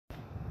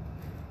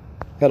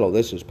Hello,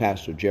 this is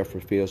Pastor Jeffrey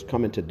Fields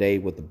coming today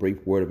with a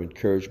brief word of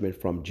encouragement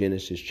from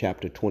Genesis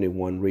chapter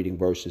 21, reading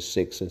verses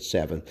 6 and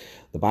 7.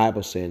 The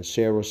Bible says,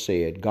 Sarah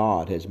said,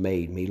 God has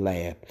made me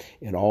laugh,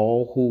 and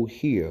all who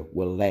hear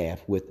will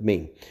laugh with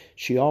me.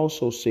 She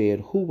also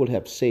said, who would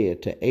have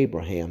said to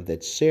Abraham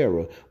that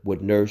Sarah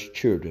would nurse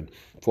children?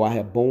 For I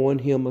have borne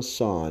him a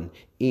son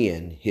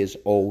in his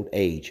old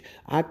age.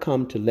 I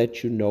come to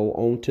let you know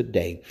on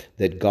today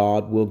that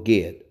God will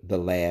get the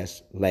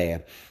last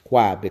laugh.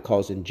 Why?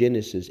 Because in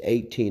Genesis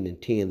 18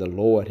 and 10, the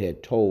Lord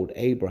had told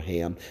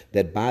Abraham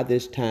that by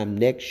this time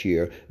next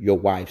year, your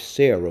wife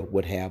Sarah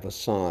would have a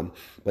son.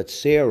 But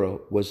Sarah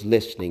was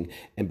listening,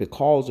 and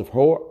because of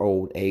her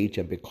old age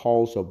and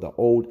because of the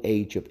old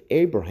age of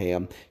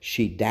Abraham,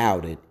 she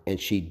doubted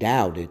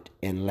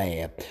and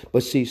laughed.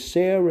 But see,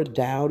 Sarah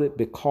doubted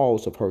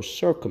because of her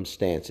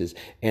circumstances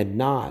and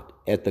not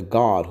at the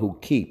God who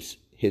keeps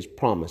his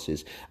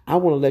promises. I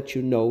want to let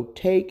you know,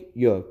 take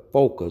your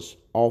focus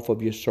off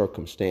of your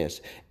circumstance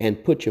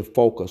and put your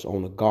focus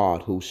on a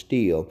God who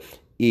still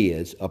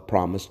is a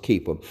promise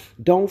keeper.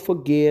 Don't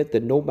forget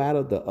that no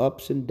matter the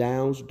ups and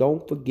downs,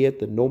 don't forget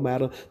that no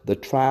matter the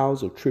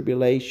trials or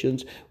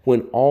tribulations,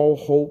 when all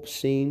hope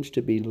seems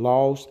to be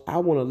lost, I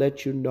want to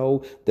let you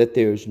know that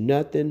there's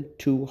nothing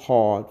too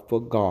hard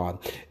for God.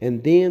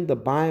 And then the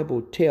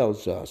Bible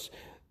tells us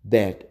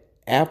that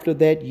after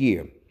that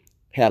year,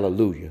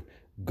 hallelujah,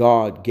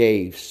 God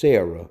gave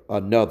Sarah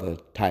another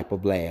type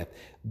of laugh.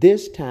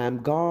 This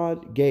time,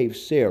 God gave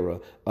Sarah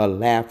a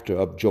laughter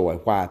of joy.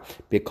 Why?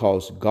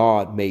 Because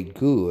God made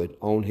good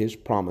on his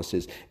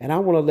promises. And I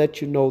want to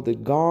let you know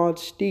that God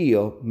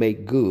still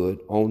made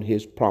good on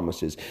his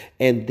promises.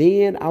 And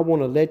then I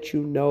want to let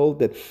you know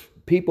that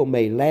people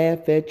may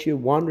laugh at you,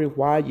 wondering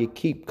why you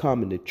keep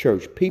coming to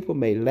church. People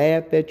may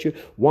laugh at you,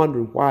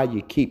 wondering why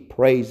you keep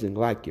praising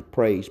like you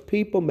praise.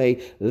 People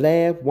may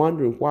laugh,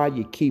 wondering why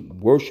you keep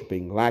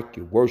worshiping like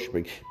you're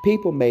worshiping.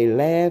 People may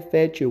laugh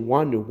at you,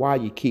 wondering why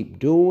you keep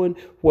doing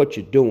what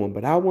you're doing.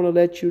 But I want to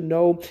let you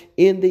know,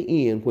 in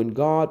the end, when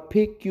God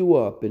pick you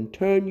up and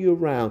turn you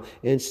around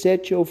and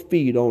set your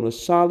feet on a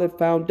solid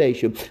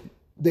foundation,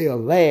 they'll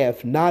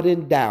laugh not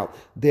in doubt.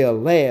 They'll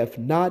laugh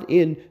not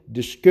in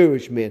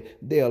discouragement.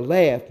 They'll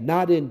laugh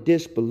not in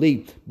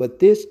disbelief. But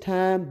this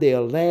time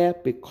they'll laugh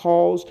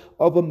because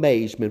of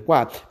amazement.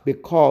 Why?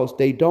 Because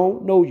they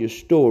don't know your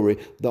story.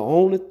 The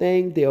only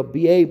thing they'll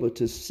be able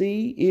to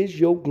see is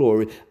your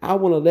glory. I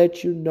want to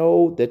let you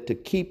know that to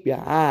keep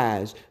your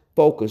eyes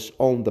focused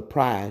on the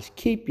prize.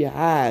 Keep your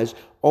eyes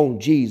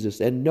on Jesus,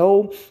 and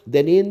know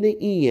that in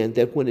the end,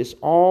 that when it's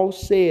all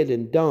said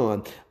and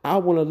done, I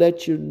want to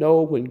let you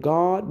know, when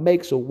God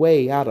makes a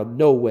way out of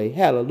no way,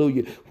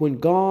 hallelujah, when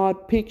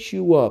God picks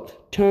you up,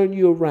 turn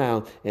you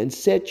around and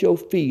set your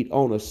feet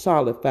on a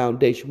solid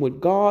foundation, when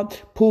God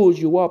pulls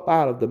you up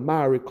out of the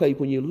miry clay,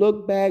 when you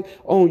look back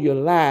on your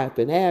life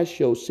and ask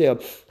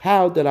yourself,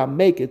 how did I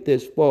make it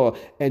this far?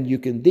 And you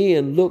can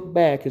then look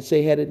back and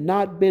say, had it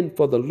not been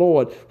for the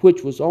Lord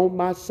which was on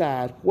my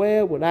side,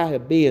 where would I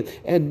have been?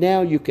 And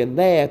now you can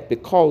laugh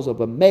because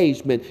of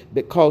amazement,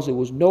 because it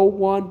was no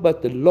one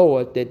but the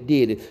Lord that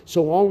did it.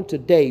 So on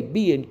today,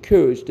 be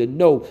encouraged to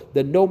know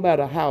that no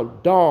matter how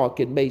dark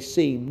it may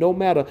seem, no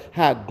matter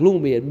how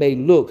gloomy it may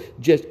look,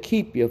 just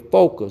keep your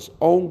focus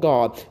on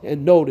God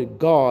and know that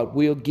God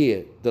will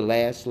get the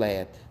last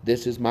laugh.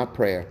 This is my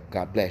prayer.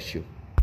 God bless you.